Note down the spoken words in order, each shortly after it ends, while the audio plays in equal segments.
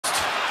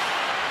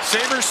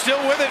Sabres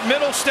still with it.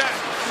 Middlestat.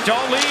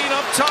 Darlene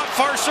up top.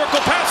 Far circle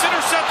pass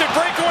intercepted.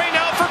 Breakaway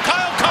now for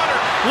Kyle Connor.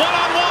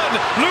 One-on-one.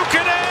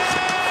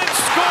 Luukkonen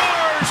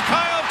scores.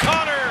 Kyle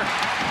Connor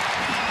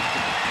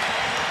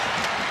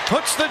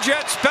puts the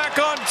Jets back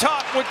on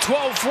top with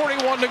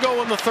 12:41 to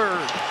go in the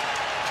third.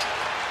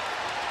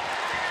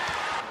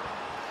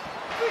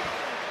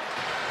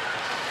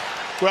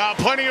 Well,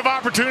 plenty of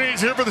opportunities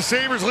here for the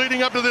Sabres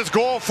leading up to this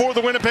goal for the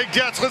Winnipeg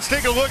Jets. Let's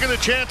take a look at the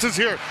chances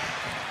here.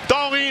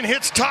 Darlene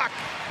hits Tuck.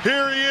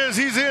 Here he is.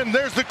 He's in.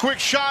 There's the quick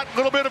shot. A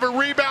little bit of a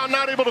rebound.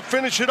 Not able to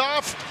finish it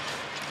off.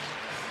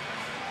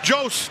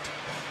 Jost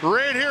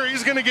right here.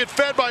 He's going to get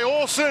fed by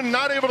Olsen.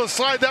 Not able to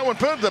slide that one.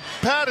 The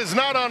pad is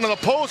not on the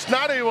post.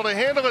 Not able to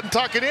handle it and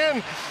tuck it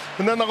in.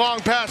 And then the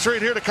long pass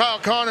right here to Kyle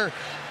Connor.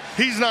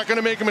 He's not going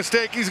to make a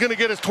mistake. He's going to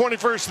get his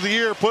 21st of the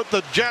year. Put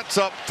the Jets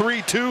up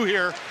 3-2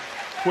 here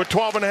with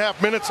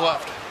 12.5 minutes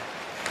left.